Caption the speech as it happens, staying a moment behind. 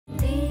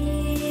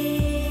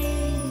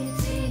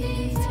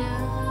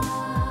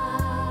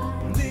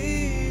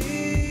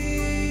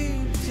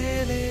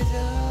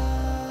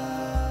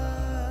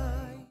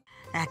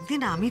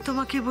একদিন আমি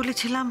তোমাকে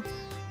বলেছিলাম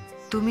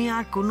তুমি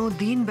আর কোনো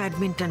দিন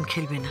ব্যাডমিন্টন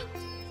খেলবে না।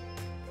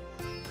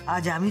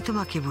 আজ আমি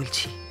তোমাকে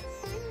বলছি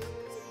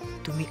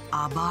তুমি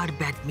আবার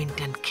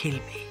ব্যাডমিন্টন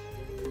খেলবে।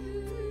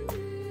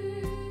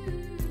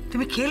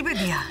 তুমি খেলবে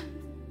দিয়া,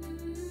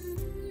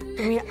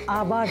 তুমি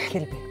আবার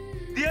খেলবে।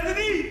 দিয়া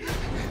দিদি,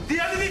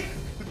 দিয়া দিদি,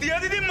 দিয়া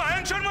দিদি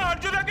মায়াঙ্ক শর্মা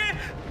আর্যদাকে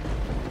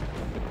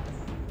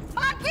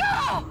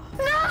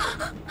না।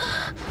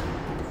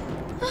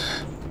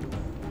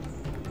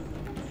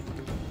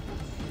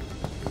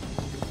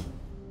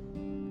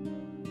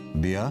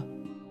 দিয়া,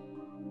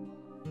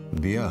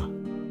 দিয়া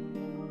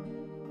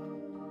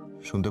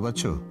শুনতে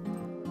পাচ্ছ?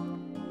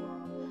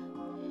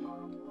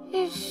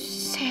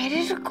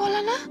 স্যারের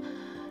গলা না?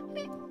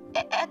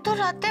 এত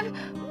রাতে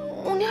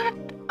উনি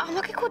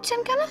আমাকে খুঁজছেন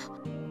কেন?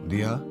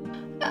 দিয়া?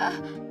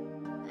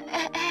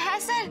 হ্যাঁ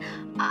স্যার,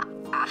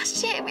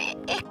 আসছি,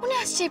 এক্ষুনি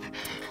আসছি।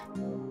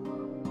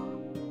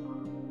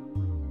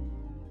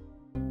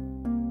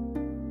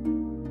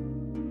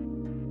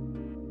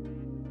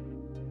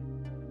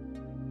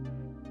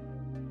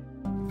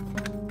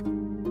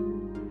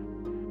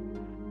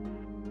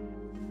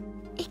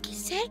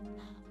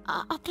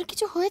 আপনার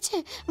কিছু হয়েছে?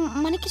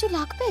 মানে কিছু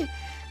লাগবে?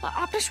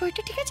 আপনার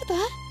শরীরটা ঠিক আছে তো?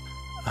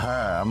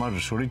 হ্যাঁ, আমার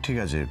শরীর ঠিক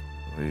আছে,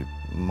 ওই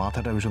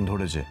মাথাটা ভীষণ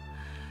ধরেছে,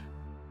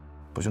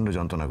 প্রচন্ড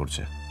যন্ত্রণা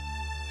করছে।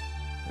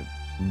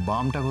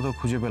 বামটা কোথাও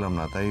খুঁজে পেলাম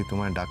না, তাই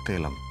তোমায় ডাকতে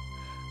এলাম।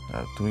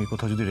 তুমি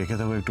কোথাও যদি রেখে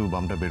থাকো একটু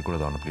বামটা বের করে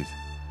দাও না প্লিজ।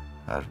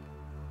 আর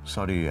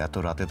সরি এত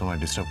রাতে তোমায়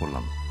ডিস্টার্ব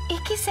করলাম।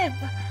 কি স্যার,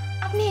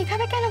 আপনি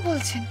এইভাবে কেন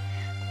বলছেন?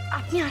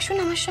 আপনি আসুন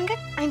আমার সঙ্গে,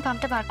 আমি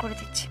বামটা বার করে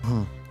দিচ্ছি।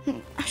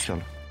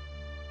 চলো।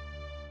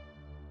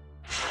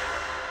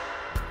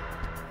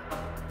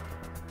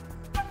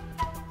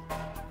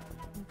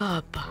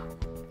 বাবা,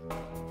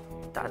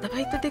 দাদা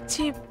ভাই তো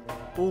দেখছি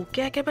বউকে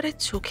একেবারে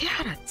চোখে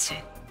হারাচ্ছে।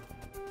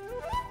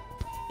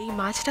 এই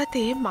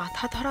মাঝরাতে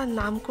মাথা ধরার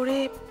নাম করে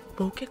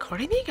বউকে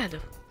ঘরে নিয়ে গেল।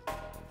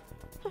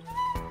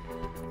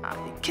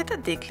 আদিক্ষেতা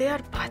দেখলে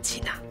আর বাঁচি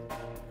না।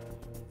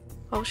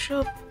 অবশ্য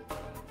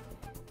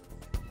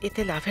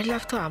এতে লাভের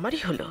লাভ তো আমারই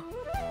হলো।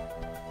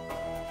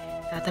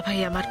 দাদা ভাই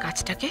আমার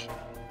কাজটাকে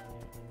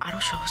আরো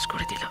সহজ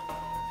করে দিল।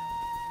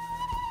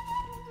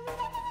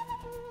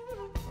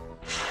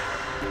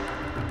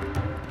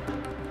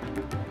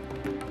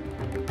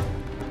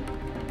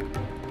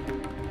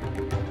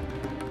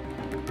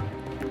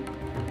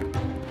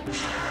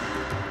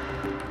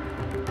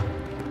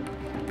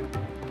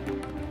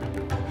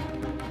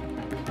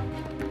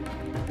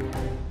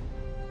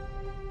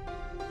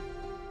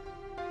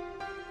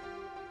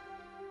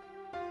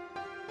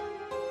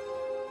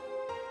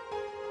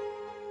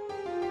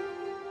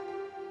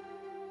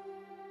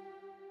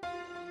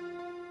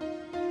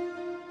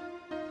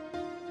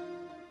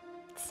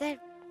 স্যার,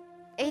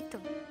 এই তো,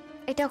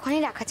 এটা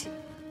ওখানেই রাখা ছিল।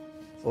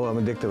 ও,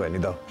 আমি দেখতে পাইনি,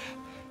 দাও।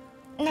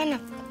 না না,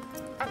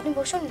 আপনি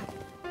বসুন না,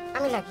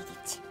 আমি লাগিয়ে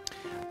দিচ্ছি।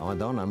 আমার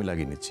দাও না, আমি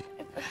লাগিয়ে নিচ্ছি।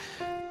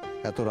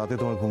 এত রাতে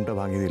তোমার ঘুমটা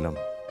ভাঙিয়ে দিলাম,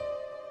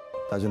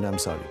 তার জন্য আমি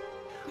সরি।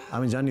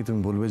 আমি জানি তুমি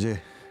বলবে যে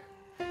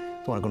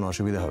তোমার কোনো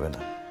অসুবিধা হবে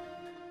না,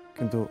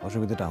 কিন্তু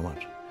অসুবিধাটা আমার।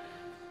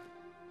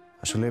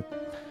 আসলে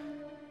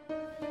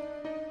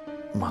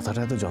মাথাটা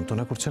এত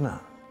যন্ত্রণা করছে না।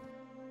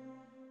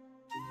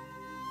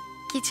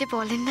 কি যে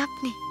বলেন না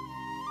আপনি,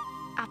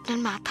 আপনার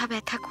মাথা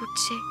ব্যথা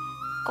করছে,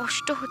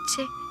 কষ্ট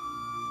হচ্ছে,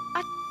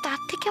 আর তার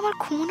থেকে আমার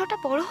ঘুমানোটা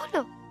বড়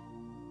হলো।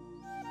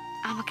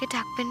 আমাকে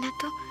ডাকবেন না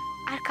তো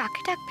আর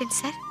কাকে ডাকবেন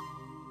স্যার?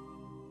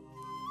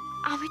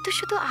 আমি তো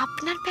শুধু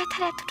আপনার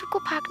ব্যথার এতটুকু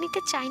ভাগ নিতে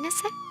চাই না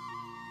স্যার।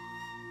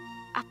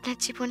 আপনার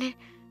জীবনের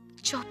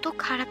যত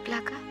খারাপ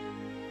লাগা,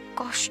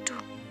 কষ্ট,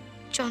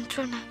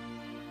 যন্ত্রণা,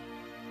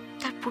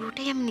 তার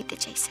পুরোটাই আমি নিতে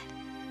চাই স্যার,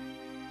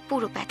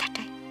 পুরো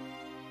ব্যথাটাই।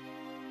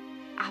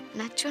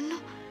 আপনার জন্য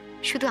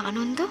শুধু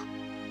আনন্দ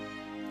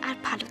আর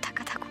ভালো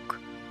থাকা থাকুক।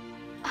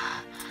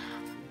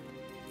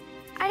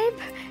 আরে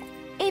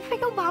এইভাবে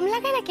কেউ বাম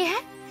লাগায় নাকি?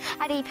 হ্যাঁ,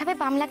 আর এইভাবে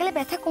বাম লাগালে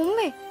ব্যথা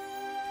কমবে?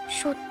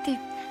 সত্যি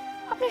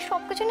আপনি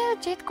সবকিছু নিয়ে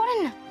জেদ করেন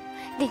না।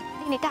 দিন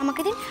দিন, এটা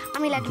আমাকে দিন,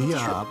 আমি লাগিয়ে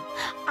দিচ্ছি।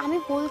 আমি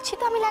বলছি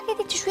তো আমি লাগিয়ে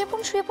দিচ্ছি, শুয়ে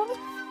পড়ুন, শুয়ে পড়ুন,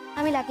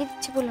 আমি লাগিয়ে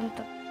দিচ্ছি বললাম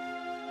তো।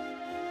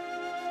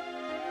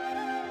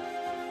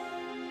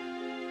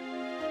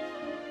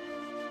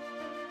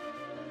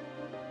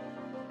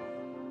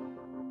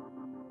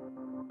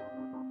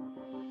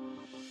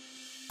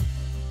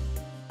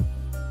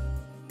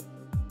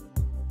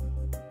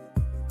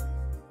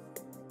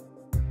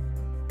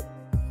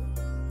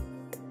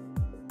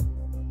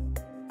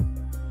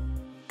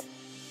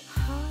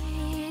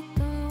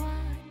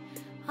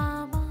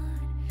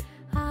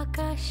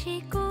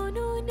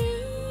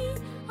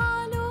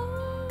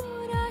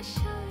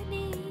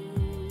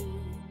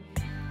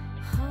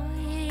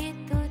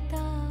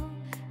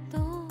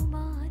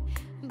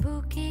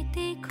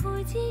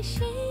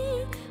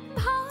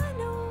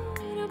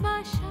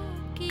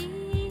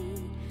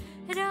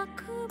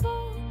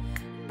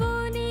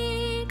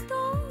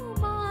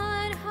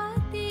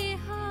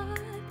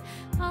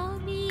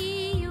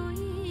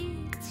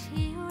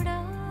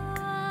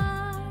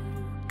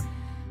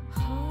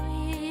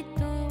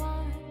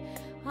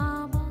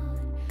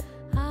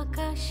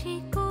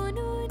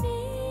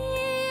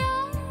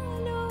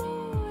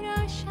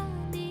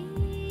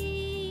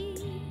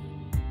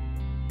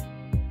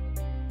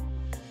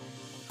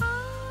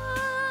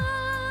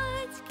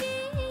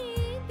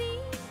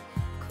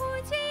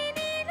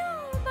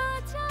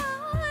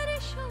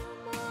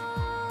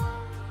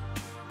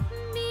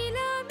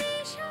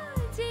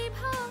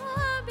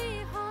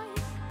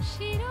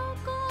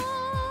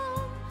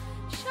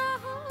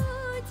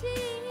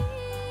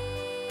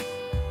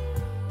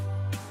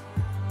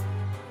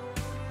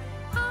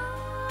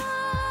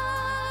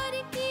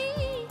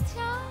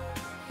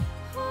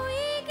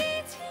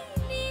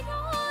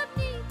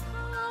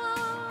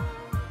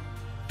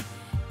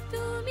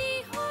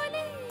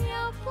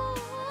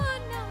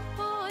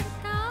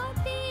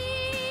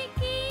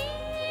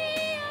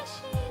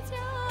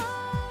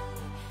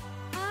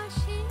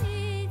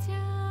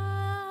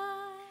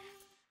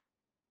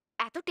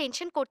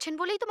 টেনশন করছেন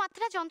বলেই তো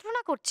মাথাটা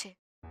যন্ত্রণা করছে।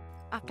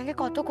 আপনাকে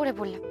কত করে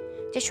বললাম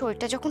যে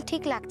শরীরটা যখন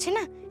ঠিক লাগছে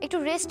না একটু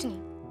রেস্ট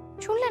নিন,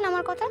 শুনলেন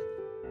আমার কথা?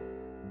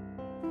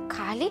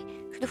 খালি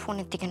শুধু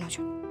ফোনের দিকে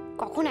নজর,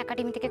 কখন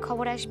একাডেমি থেকে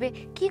খবর আসবে,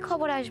 কি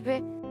খবর আসবে।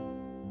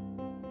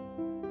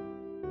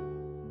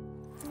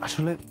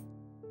 আসলে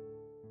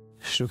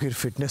সুখীর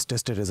ফিটনেস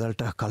টেস্টের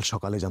রেজাল্টটা কাল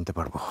সকালে জানতে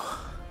পারবো।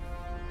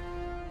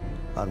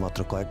 আর মাত্র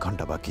কয়েক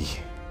ঘন্টা বাকি।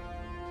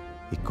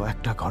 এই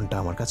কয়েকটা ঘন্টা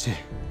আমার কাছে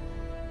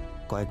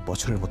কয়েক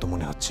বছরের মতো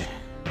মনে হচ্ছে।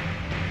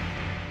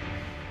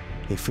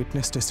 এই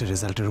ফিটনেস টেস্টের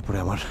রেজাল্টের উপরে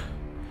আমার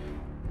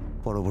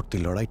পরবর্তী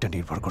লড়াইটা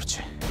নির্ভর করছে।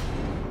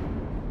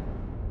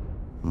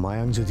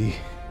 মায়াঙ্ক যদি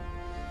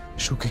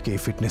সুখীকে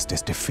এই ফিটনেস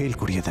টেস্টে ফেল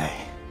করিয়ে দেয়,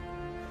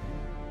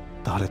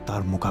 তাহলে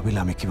তার মোকাবিলা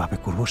আমি কিভাবে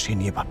করবো সে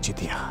নিয়ে ভাবছি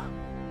দিয়া।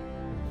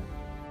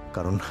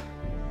 কারণ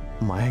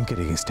মায়াঙ্কের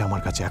এগেইনস্টে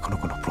আমার কাছে এখনো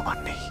কোনো প্রমাণ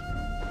নেই।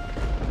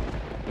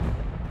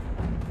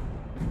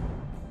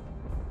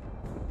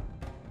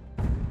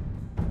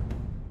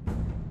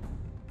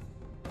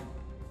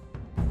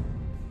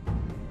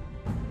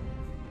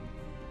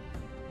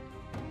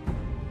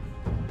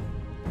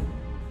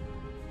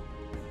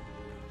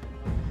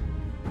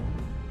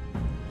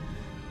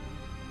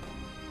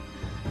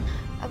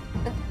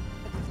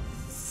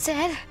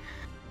 স্যার,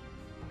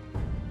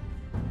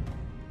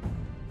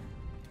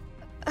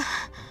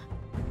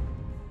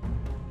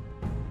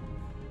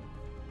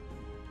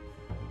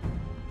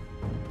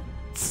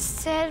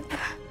 স্যার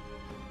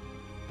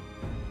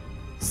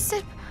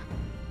স্যার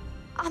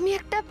আমি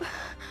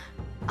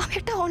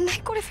একটা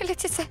অন্যায় করে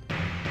ফেলেছি স্যার,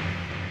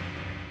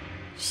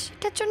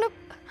 সেটার জন্য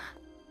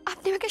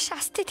আপনি আমাকে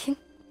শাস্তি দিন।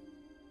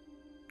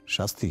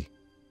 শাস্তি?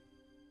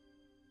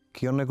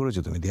 কি অন্যায়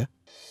করেছো তুমি দিয়া?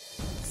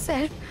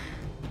 স্যার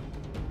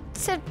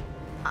স্যার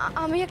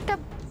আমি একটা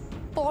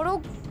বড়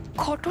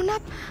ঘটনা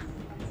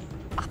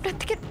আপনার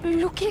থেকে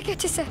লুকিয়ে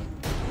গেছি স্যার।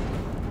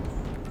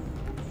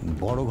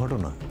 বড়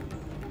ঘটনা?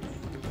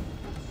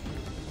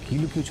 কি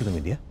লুকিয়েছো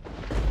তুমি দিয়া?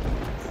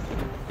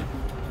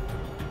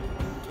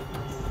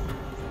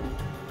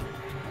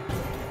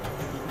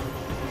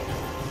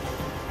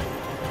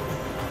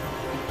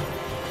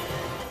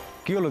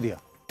 কি হলো দিয়া?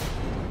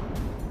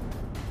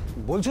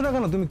 বলছো না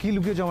কেন তুমি কি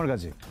লুকিয়েছো আমার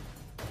কাছে?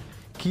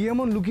 কি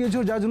এমন লুকিয়েছো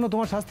যার জন্য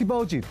তোমার শাস্তি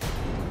পাওয়া উচিত?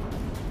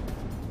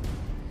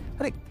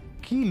 আরে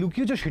কি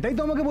লুকিয়েছো সেটাই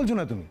তো আমাকে বলছো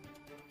না তুমি।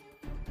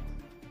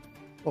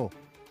 ও,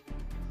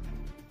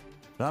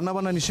 রান্না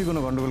বান্না নিশ্চয়ই কোনো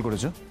গন্ডগোল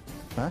করেছো?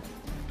 হ্যাঁ,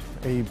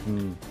 এই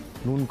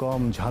নুন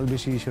কম ঝাল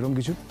বেশি সেরকম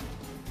কিছু,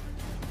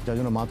 যার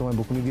জন্য মা তোমায়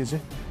বকুনি দিয়েছে?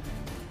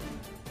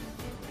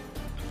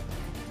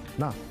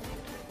 না,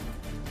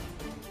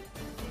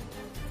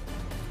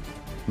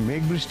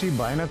 মেঘ বৃষ্টি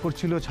বায়না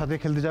করছিল ছাদে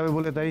খেলতে যাবে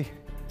বলে, তাই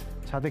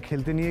ছাদে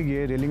খেলতে নিয়ে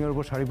গিয়ে রেলিংয়ের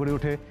উপর শাড়ি পরে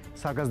উঠে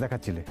সার্কাস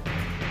দেখাচ্ছিলে।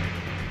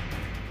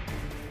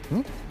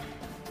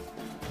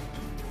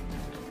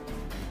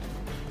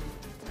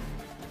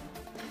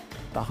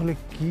 তাহলে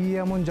কি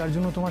এমন যার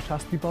জন্য তোমার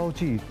শাস্তি পাওয়া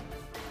উচিত?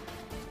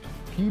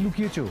 কি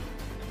লুকিয়েছো?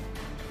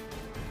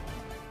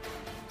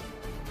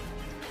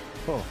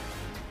 ও,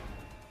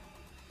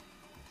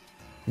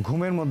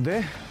 ঘুমের মধ্যে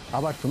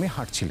আবার তুমি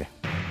হাঁটছিলে,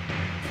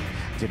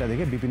 যেটা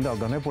দেখে বিপিনদা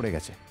অজ্ঞান হয়ে পড়ে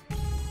গেছে,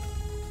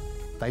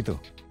 তাই তো?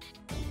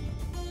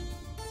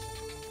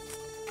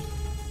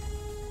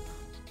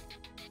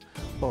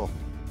 ও,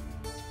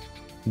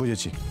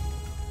 বুঝেছি।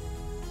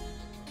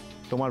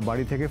 তোমার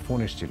বাড়ি থেকে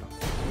ফোন এসেছিল,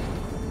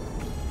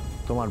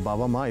 তোমার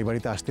বাবা মা এই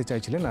বাড়িতে আসতে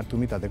চাইছিলেন আর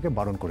তুমি তাদেরকে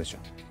বারণ করেছো।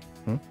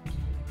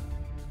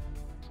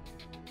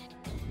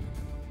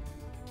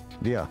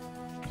 দিয়া,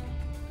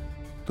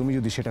 তুমি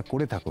যদি সেটা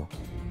করে থাকো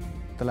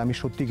তাহলে আমি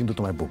সত্যি কিন্তু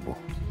তোমায় বকবো।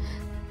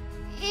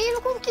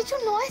 এরকম কিছু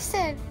নয়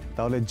স্যার।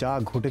 তাহলে যা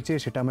ঘটেছে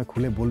সেটা আমায়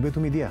খুলে বলবে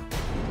তুমি দিয়া?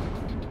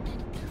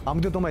 আমি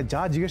তো তোমায়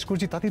যা জিজ্ঞেস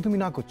করছি তাতেই তুমি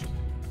না করছো।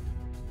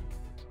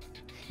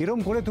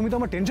 এরকম করে তুমি তো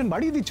আমার টেনশন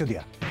বাড়িয়ে দিচ্ছ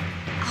দিয়া।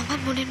 আমার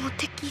মনের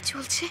মধ্যে কি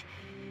চলছে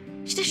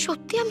সেটা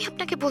সত্যি আমি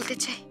আপনাকে বলতে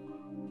চাই,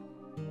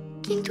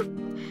 কিন্তু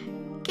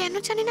কেন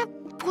জানি না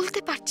বলতে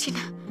পারছি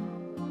না।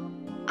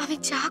 আমি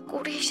যা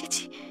করে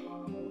এসেছি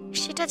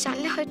সেটা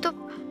জানলে হয়তো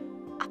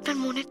আপনার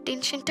মনের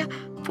টেনশনটা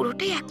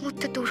পুরোটাই এক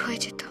মুহূর্তে দূর হয়ে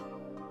যেত,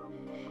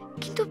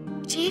 কিন্তু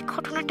যে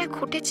ঘটনাটা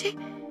ঘটেছে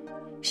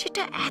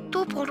সেটা এত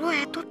বড়,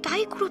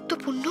 এতটাই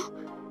গুরুত্বপূর্ণ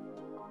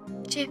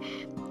যে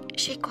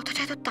সেই কথাটা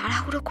এত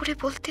তাড়াহুড়ো করে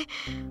বলতে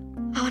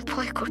আমার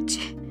ভয়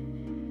করছে।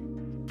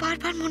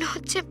 বারবার মনে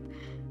হচ্ছে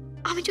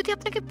আমি যদি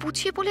আপনাকে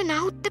বুঝিয়ে বলে না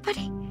উঠতে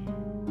পারি,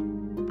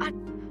 আর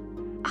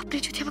আপনি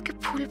যদি আমাকে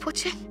ভুল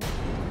বোঝেন।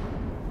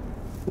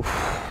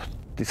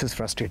 দিস ইজ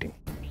ফ্রাস্ট্রেটিং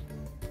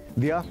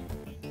দিয়া,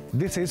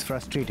 দিস ইজ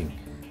ফ্রাস্ট্রেটিং।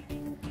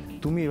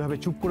 তুমি এভাবে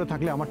চুপ করে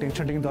থাকলে আমার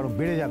টেনশনটা কিন্তু আরো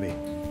বেড়ে যাবে।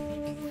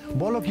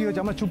 বলো কি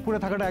হয়েছে? আমার চুপ করে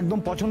থাকাটা একদম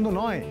পছন্দ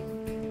নয়।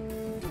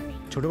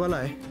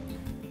 ছোটবেলায়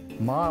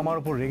মা আমার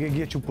উপর রেগে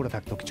গিয়ে চুপ করে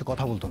থাকতো, কিছু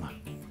কথা বলতো না।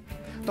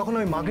 তখন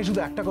আমি মাকে শুধু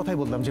একটা কথাই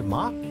বলতাম যে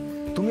মা,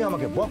 তুমি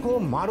আমাকে বকো,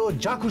 মারো,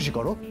 যা খুশি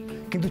করো,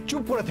 কিন্তু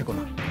চুপ করে থেকো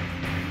না।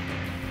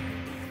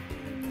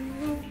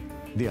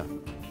 দিয়া,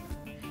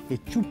 এই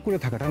চুপ করে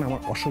থাকাটা না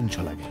আমার অসহ্য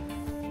লাগে,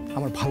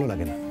 আমার ভালো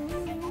লাগে না।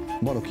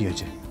 বলো কি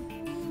হয়েছে?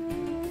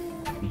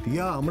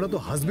 দিয়া, আমরা তো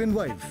হাজবেন্ড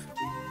ওয়াইফ।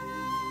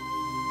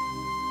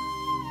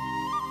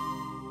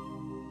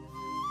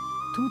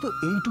 তুমি তো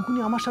এইটুকুনি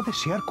আমার সাথে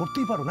শেয়ার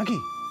করতেই পারো নাকি?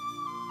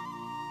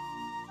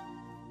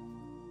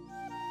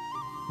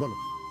 বলো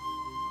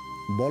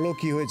বলো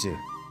কি হয়েছে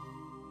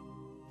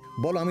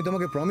বলো। আমি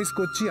তোমাকে প্রমিস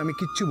করছি আমি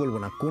কিচ্ছু বলবো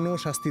না, কোনো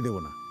শাস্তি দেব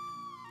না।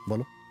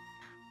 বলো।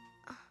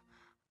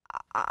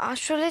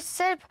 আসলে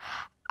স্যার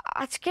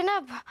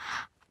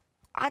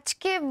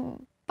আজকে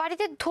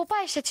বাড়িতে ধোপা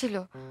এসেছিল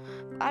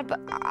আর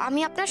আমি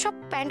আপনার সব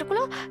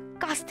প্যান্টগুলো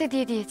কাচতে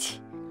দিয়ে দিয়েছি।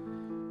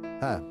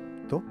 হ্যাঁ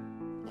তো?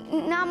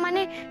 না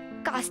মানে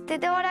কাচতে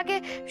দেওয়ার আগে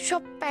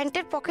সব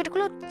প্যান্টের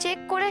পকেটগুলো চেক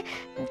করে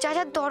যা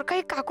যা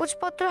দরকারি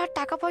কাগজপত্র আর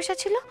টাকা পয়সা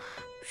ছিল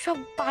সব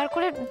বার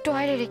করে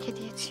ড্রয়ারে রেখে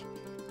দিয়েছি।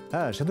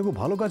 হ্যাঁ, সে তো খুব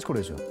ভালো কাজ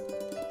করেছো।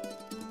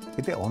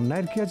 এতে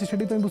অন্যায়ের কি আছে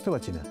সেটাই তো আমি বুঝতে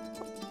পারছি না।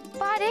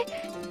 পারে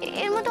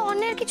এর মধ্যে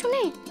অন্যের কিছু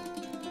নেই।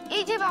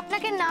 এই যে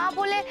আপনাকে না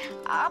বলে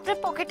আপনার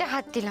পকেটে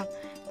হাত দিলাম,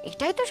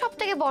 এটাই তো সব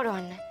থেকে বড়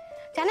অন্যায়।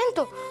 জানেন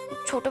তো,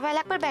 ছোটবেলা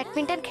একবার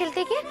ব্যাডমিন্টন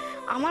খেলতে গিয়ে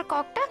আমার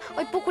ককটা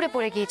ওই পুকুরে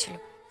পড়ে গিয়েছিল,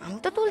 আমি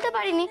তো তুলতে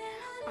পারিনি,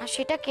 আর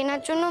সেটা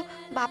কেনার জন্য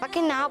বাবাকে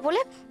না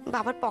বলে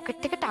বাবার পকেট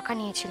থেকে টাকা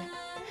নিয়েছিলাম।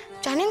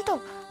 জানেন তো,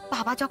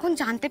 বাবা যখন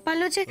জানতে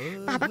পারলো যে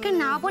বাবাকে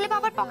না বলে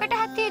বাবার পকেটে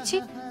হাত দিয়েছি,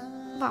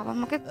 বাবা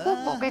আমাকে খুব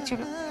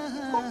বকেছিল,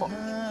 খুব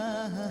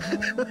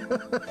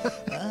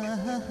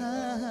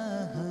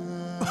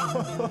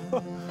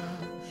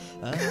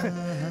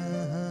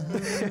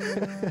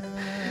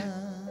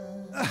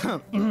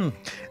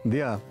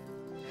দিয়া,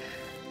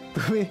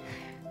 তুমি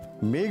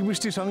মেঘ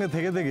বৃষ্টির সঙ্গে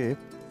থেকে থেকে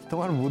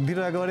তোমার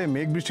বুদ্ধিটা একেবারে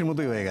মেঘ বৃষ্টির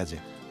মতোই হয়ে গেছে।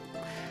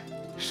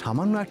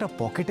 সামান্য একটা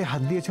পকেটে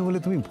হাত দিয়েছে বলে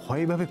তুমি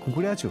ভয়ে ভাবে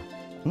কুকুরে আছো?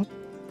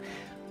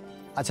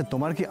 আচ্ছা,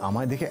 তোমার কি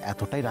আমায় দেখে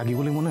এতটাই রাগী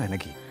বলে মনে হয়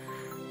নাকি?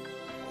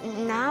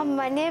 না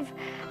মানে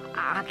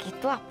আগে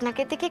তো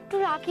আপনাকে দেখে একটু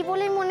রাগী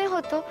বলে মনে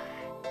হতো,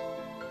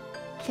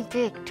 কিন্তু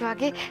একটু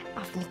আগে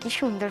আপনি কি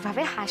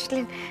সুন্দরভাবে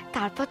হাসলেন,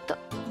 তারপর তো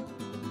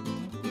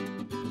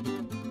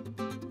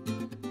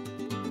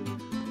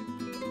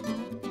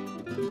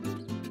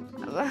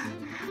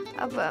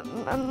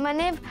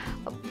মানে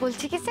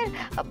বলছি কি স্যার,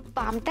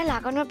 বামটা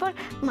লাগানোর পর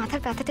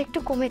মাথার ব্যথাটা একটু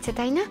কমেছে,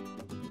 তাই না?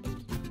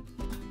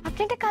 আপনি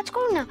একটা কাজ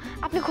করুন না,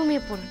 আপনি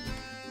ঘুমিয়ে পড়ুন,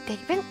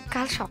 দেখবেন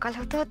কাল সকাল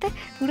হতে হতে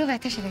পুরো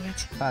ব্যথা সেরে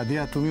গেছে। হ্যাঁ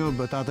দিয়া, তুমিও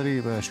তাড়াতাড়ি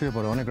শুয়ে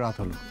পড়ো, অনেক রাত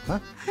হলো।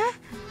 হ্যাঁ হ্যাঁ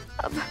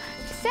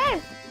স্যার,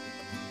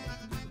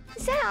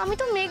 স্যার আমি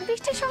তো মেঘ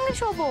বৃষ্টির সঙ্গে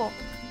শোবো।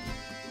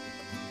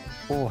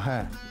 ও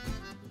হ্যাঁ,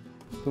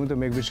 তুমি তো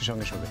মেঘ বৃষ্টির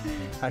সঙ্গে শোবে।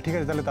 হ্যাঁ ঠিক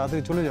আছে, তাহলে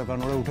তাড়াতাড়ি চলে যাও,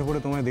 কারণ ওরা উঠে পড়ে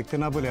তোমায় দেখতে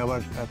না পেলে আবার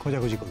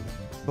খোঁজাখুঁজি করবে।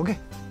 ওকে,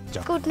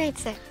 যাও। Good night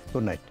sir.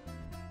 Good night.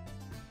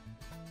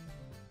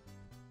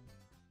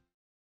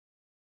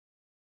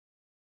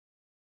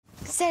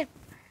 Sir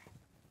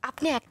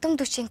আপনি একদম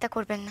দুশ্চিন্তা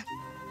করবেন না,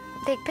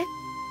 দেখবেন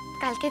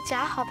কালকে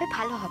যা হবে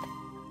ভালো হবে।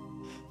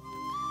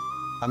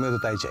 আমিও তো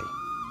তাই চাই।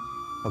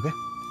 ওকে,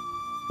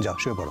 যাও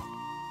শুয়ে পড়ো।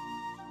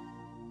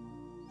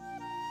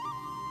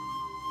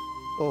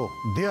 ও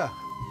দিয়া,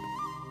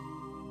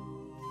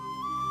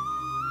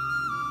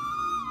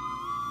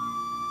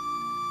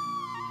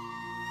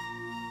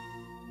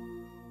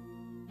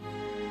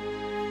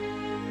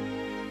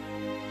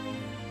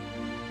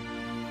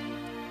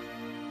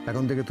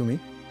 এখন থেকে তুমি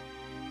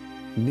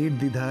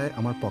নির্দ্বিধায়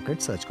আমার পকেট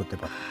সার্চ করতে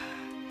পারো,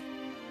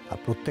 আর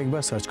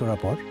প্রত্যেকবার সার্চ করার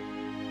পর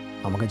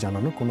আমাকে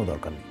জানানোর কোনো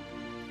দরকার নেই।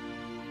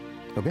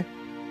 ওকে,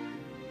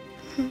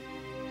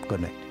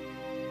 গুড নাইট।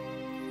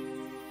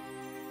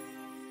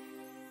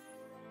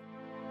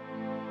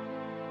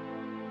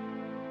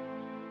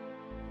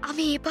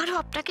 আমি এবারও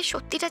আপনাকে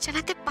সত্যিটা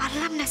জানাতে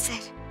পারলাম না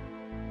স্যার,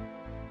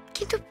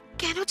 কিন্তু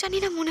কেন জানি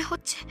না মনে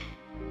হচ্ছে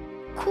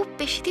খুব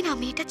বেশি দিন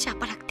আমি এটা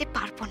চাপা রাখতে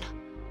পারবো না।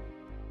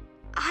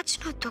 আজ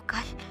নয়তো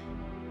কাল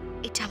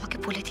এটা আমাকে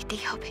বলে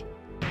দিতেই হবে।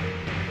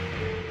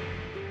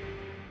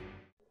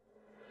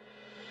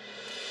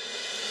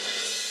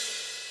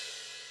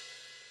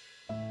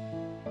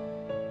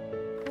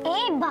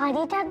 এই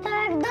বাড়িটা তো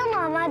একদম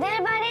আমাদের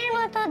বাড়ির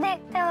মতো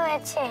দেখতে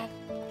হয়েছে।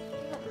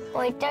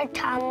 ওইটা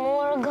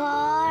ঠাম্মুর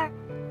ঘর,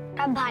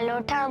 ওটা ভালো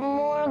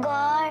ঠাম্মুর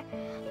ঘর,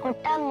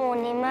 ওটা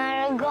মণিমার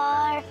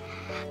ঘর,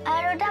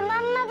 আর ওটা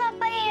মাম্মা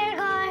পাপাইয়ের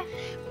ঘর।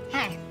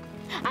 হ্যাঁ,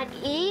 আর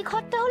এই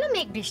ঘরটা হলো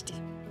মেঘ বৃষ্টি,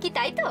 কি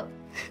তাই তো?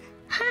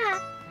 হ্যাঁ,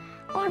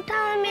 ওটা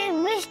মেঘ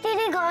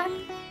বৃষ্টিরই ঘর।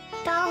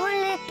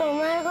 তাহলে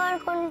তোমার ঘর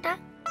কোনটা?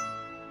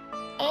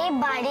 এই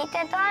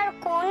বাড়িতে তো আর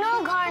কোনো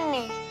ঘর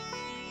নেই।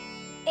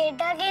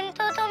 এটা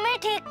কিন্তু তুমি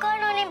ঠিক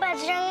করোনি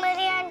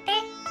বজরংবলী আন্টি।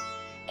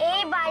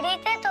 এই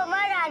বাড়িতে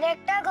তোমার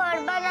আরেকটা ঘর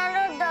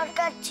বানানোর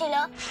দরকার ছিল।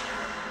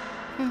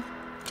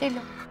 ছিল।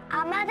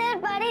 আমাদের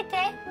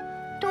বাড়িতে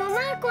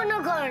তোমার কোনো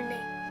ঘর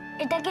নেই,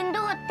 এটা কিন্তু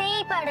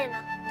হতেই পারে না।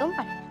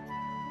 তোমার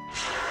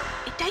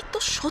এটাই তো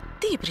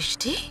সত্যি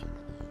বৃষ্টি,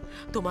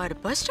 তোমার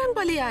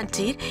বজরংবলী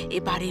আন্টির এ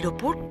বাড়ির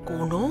ওপর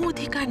কোনো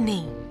অধিকার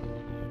নেই।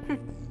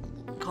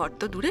 ঘর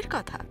তো দূরের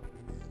কথা,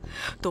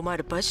 তোমার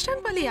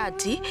বজরংবলী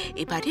আন্টি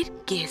এ বাড়ির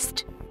গেস্ট,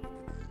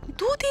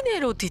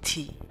 দুদিনের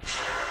অতিথি।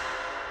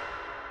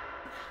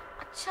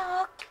 আচ্ছা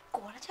কি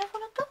করা যায়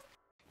বলো তো?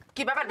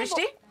 কি ব্যাপার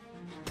বৃষ্টি,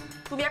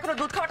 তুমি এখনো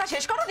দুধ খাওয়াটা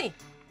শেষ করোনি?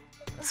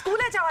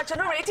 স্কুলে যাওয়ার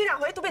জন্য রেডি না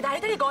হয়ে তুমি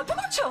দাঁড়িয়ে দাঁড়িয়ে গল্প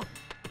করছো?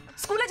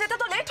 স্কুলে যেতে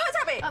তো লেট হয়ে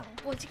যাবে।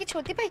 বলছি কি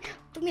সত্যি ভাই,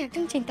 তুমি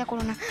একদম চিন্তা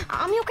করো না,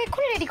 আমি ওকে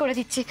এক্ষুনি রেডি করে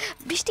দিচ্ছি।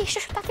 বৃষ্টি এসো,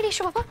 তাড়াতাড়ি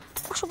এসো বাবা,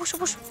 বসো বসো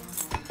বসো।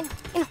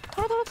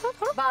 ধরো ধরো ধরো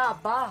ধরো।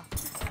 বাবা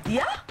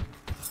দিয়া,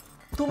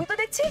 তুমি তো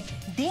দেখছি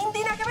দিন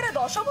দিন একেবারে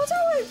দশভুজা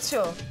হয়েছ।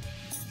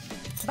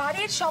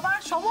 বাড়ির সবার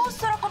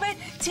সমস্ত রকমের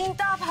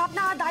চিন্তা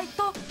ভাবনা দায়িত্ব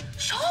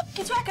সব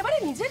কিছু একেবারে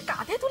নিজের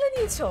কাঁধে তুলে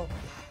নিয়েছো।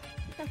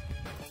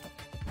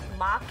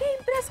 মাকে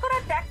ইমপ্রেস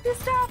করার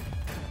ট্যাকটিক্সটা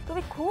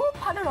তুমি খুব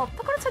ভালো রপ্ত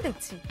করেছো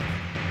দেখছি।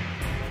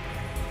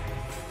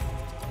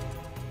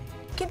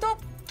 কিন্তু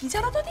কি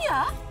জানো তো দিয়া,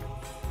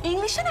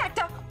 ইংলিশে না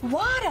একটা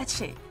ওয়ার্ড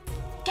আছে,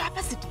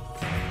 ক্যাপাসিটি।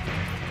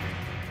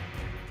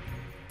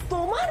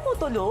 তোমার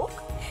মতো লোক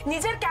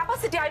নিজের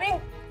ক্যাপাসিটি, আই মিন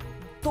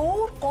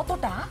দৌড়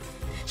কতটা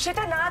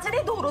সেটা না জেনে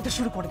দৌড়তে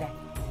শুরু করে দেয়,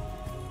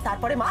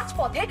 তারপরে মাঝ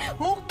পথে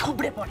মুখ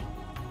থুবড়ে পড়ে।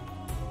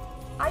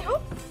 আই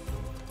হোপ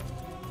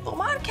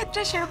তোমার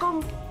ক্ষেত্রে সেরকম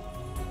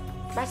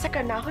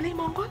ম্যাসাকার না হলেই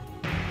মঙ্গল।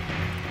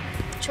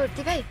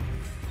 সত্যি ভাই,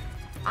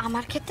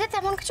 আমার ক্ষেত্রে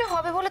তেমন কিছু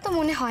হবে বলে তো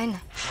মনে হয় না।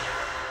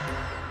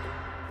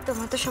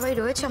 তোমরা তো সবাই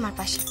রয়েছে আমার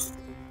পাশে,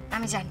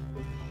 আমি জানি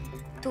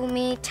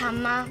তুমি,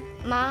 ঠাম্মা,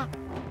 মা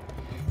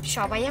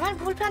সবাই আমার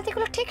ভুল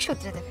ভ্রান্তিগুলো ঠিক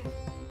শুধরে দেবে।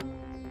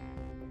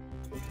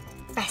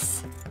 ব্যাস,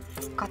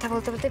 কথা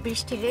বলতে বলতে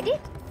বৃষ্টি রেডি।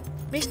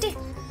 বৃষ্টি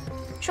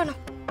শোনো,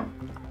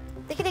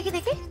 দেখি দেখি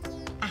দেখি,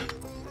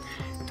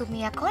 তুমি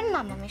এখন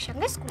মামামের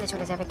সঙ্গে স্কুলে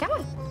চলে যাবে,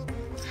 কেমন?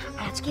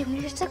 আর আজকে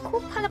ইংলিশটা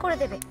খুব ভালো করে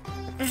দেবে।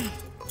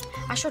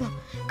 আর শোনো,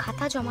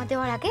 খাতা জমা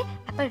দেওয়ার আগে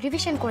একবার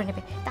রিভিশন করে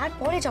নেবে,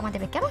 তারপরে জমা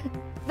দেবে, কেমন?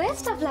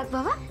 বেস্ট অফ লাক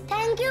বাবা।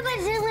 Thank you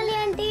Bajrangli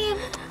aunty.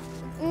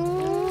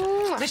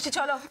 বৃষ্টি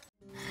চলো।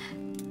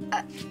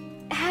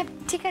 হ্যাঁ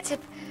ঠিক আছে,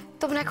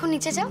 তোমরা এখন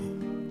নিচে যাও,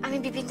 আমি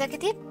বিপিনদাকে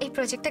দিয়ে এই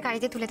প্রজেক্টটা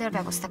গাড়িতে তুলে দেওয়ার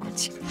ব্যবস্থা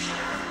করছি।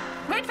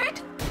 ওয়েট ওয়েট,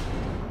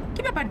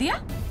 কি ব্যাপার দিয়া?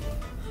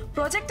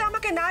 প্রজেক্টটা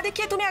আমাকে না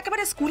দেখিয়ে তুমি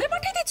একেবারে স্কুলে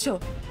পাঠিয়ে দিচ্ছ?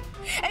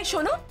 এই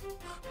শোনো,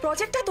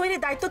 প্রজেক্টটা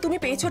তৈরির দায়িত্ব তুমি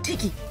পেয়েছো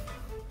ঠিকই,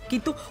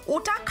 কিন্তু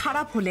ওটা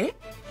খারাপ হলে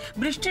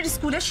বৃষ্টির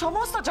স্কুলের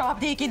সমস্ত জবাব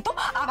দিয়ে কিন্তু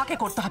আমাকে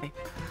করতে হবে।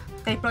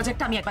 এই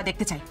প্রজেক্টটা আমি একবার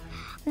দেখতে চাই।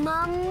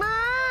 মাম্মা,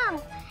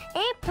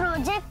 এই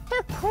প্রজেক্টটা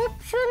খুব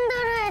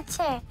সুন্দর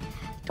হয়েছে,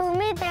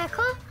 তুমি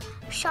দেখো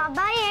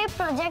সবাই এই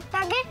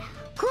প্রজেক্টটাকে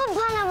খুব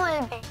ভালো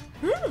বলবে।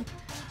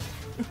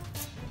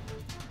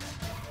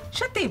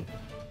 সত্যি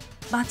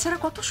বাচ্চারা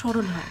কত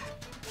সরল হয়,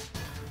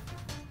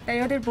 তাই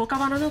ওদের বোকা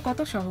বানানো কত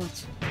সহজ।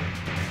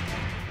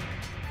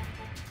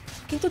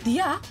 কিন্তু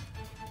দিয়া,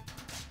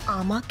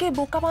 আমাকে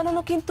বোকা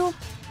বানানো কিন্তু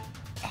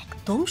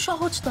একদম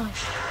সহজ নয়।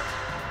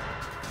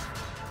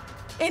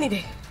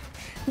 এনিওয়ে,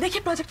 দেখি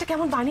প্রজেক্টটা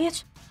কেমন বানিয়েছ।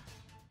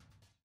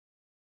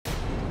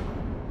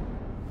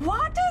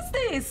 What is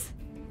this?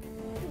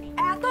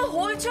 এত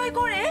হইচই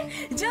করে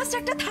জাস্ট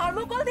একটা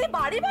থার্মোকল দিয়ে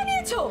বাড়ি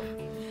বানিয়েছো,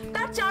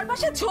 তার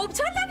চারপাশে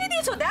ঝোপঝাড় লাগিয়ে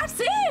দিয়েছো, দ্যাটস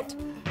ইট।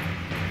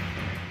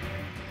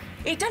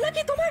 এটা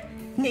নাকি তোমার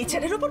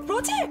নেচারের উপর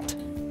প্রজেক্ট?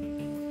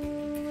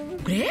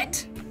 গ্রেট।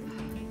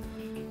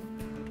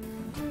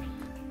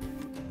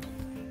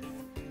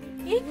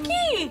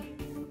 কি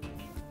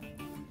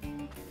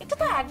এটা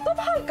তো একদম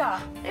হালকা।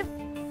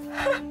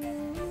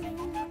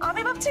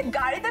 আমি ভাবছি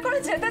গাড়িতে করে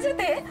যেতে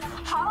যেতে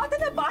হাওয়াতে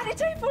না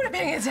বাড়িটাই পুরো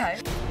ভেঙে যায়।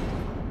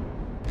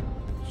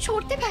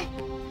 সরতে ভাই,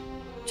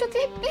 সত্যি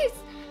প্লিজ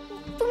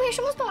তুমি এই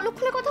সমস্ত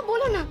অলক্ষণের কথা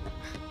বলো না।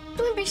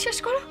 তুমি বিশ্বাস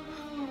করো,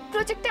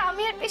 প্রজেক্টে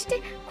আমি আর বৃষ্টি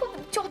খুব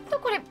যত্ন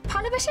করে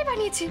ভালোবেসে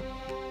বানিয়েছি,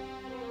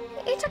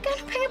 এটা কেন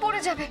ভেঙে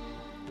পড়ে যাবে?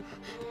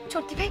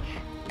 সত্যি ভাই,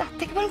 তার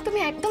থেকে বরং তুমি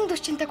একদম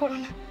দুশ্চিন্তা করো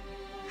না,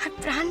 আর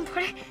প্রাণ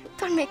ভরে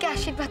তোর মেয়েকে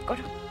আশীর্বাদ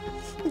করো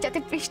যাতে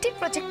বৃষ্টির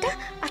প্রজেক্টটা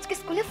আজকে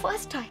স্কুলে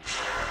ফার্স্ট হয়।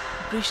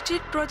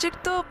 বৃষ্টির প্রজেক্ট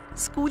তো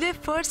স্কুলে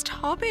ফার্স্ট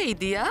হবেই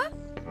দিয়া,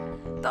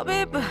 তবে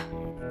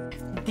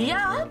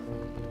দিয়া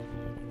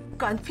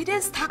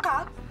কনফিডেন্স থাকা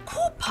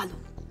খুব ভালো,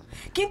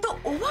 কিন্তু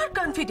ওভার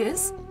কনফিডেন্স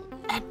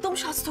একদম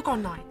স্বাস্থ্যকর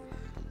নয়।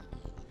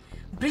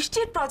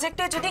 বৃষ্টির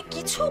প্রজেক্টে যদি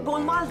কিছু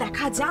গোলমাল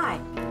দেখা যায়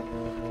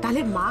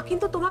তাহলে মা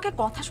কিন্তু তোমাকে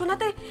কথা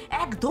শোনাতে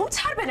একদম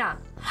ছাড়বে না।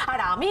 আর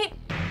আমি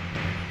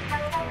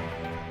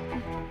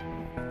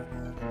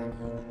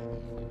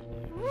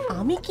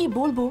কি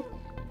বলবো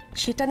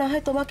সেটা না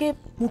হয় তোমাকে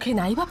মুখে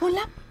নাই বা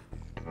বললাম।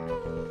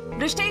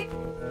 বৃষ্টি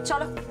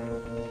চলো।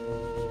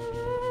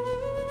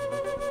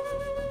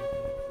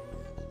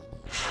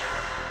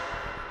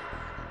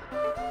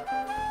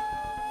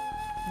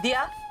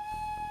 দিয়া,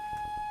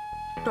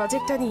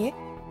 প্রজেক্টটা নিয়ে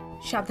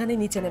সাবধানে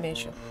নিচে নেমে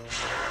এসো।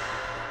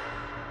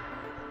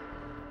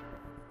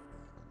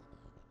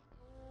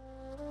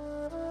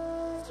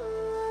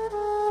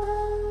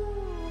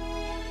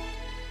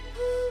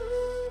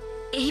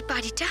 এই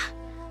বাড়িটা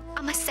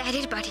আমার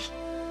স্যারের বাড়ি,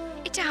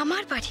 এটা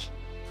আমার বাড়ি।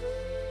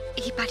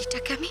 এই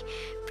বাড়িটাকে আমি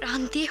প্রাণ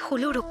দিয়ে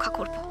হলেও রক্ষা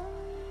করব,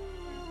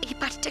 এই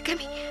বাড়িটাকে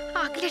আমি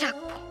আগলে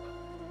রাখবো,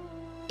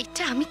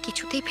 এটা আমি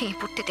কিছুতেই ভেঙে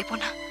পড়তে দেব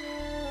না,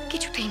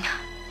 কিছুতেই না।